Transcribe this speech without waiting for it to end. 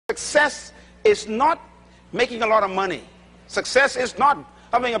Success is not making a lot of money. Success is not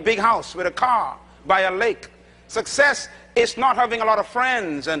having a big house with a car by a lake. Success is not having a lot of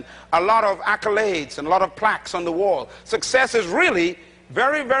friends and a lot of accolades and a lot of plaques on the wall. Success is really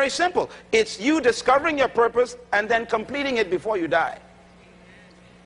very, very simple. It's you discovering your purpose and then completing it before you die.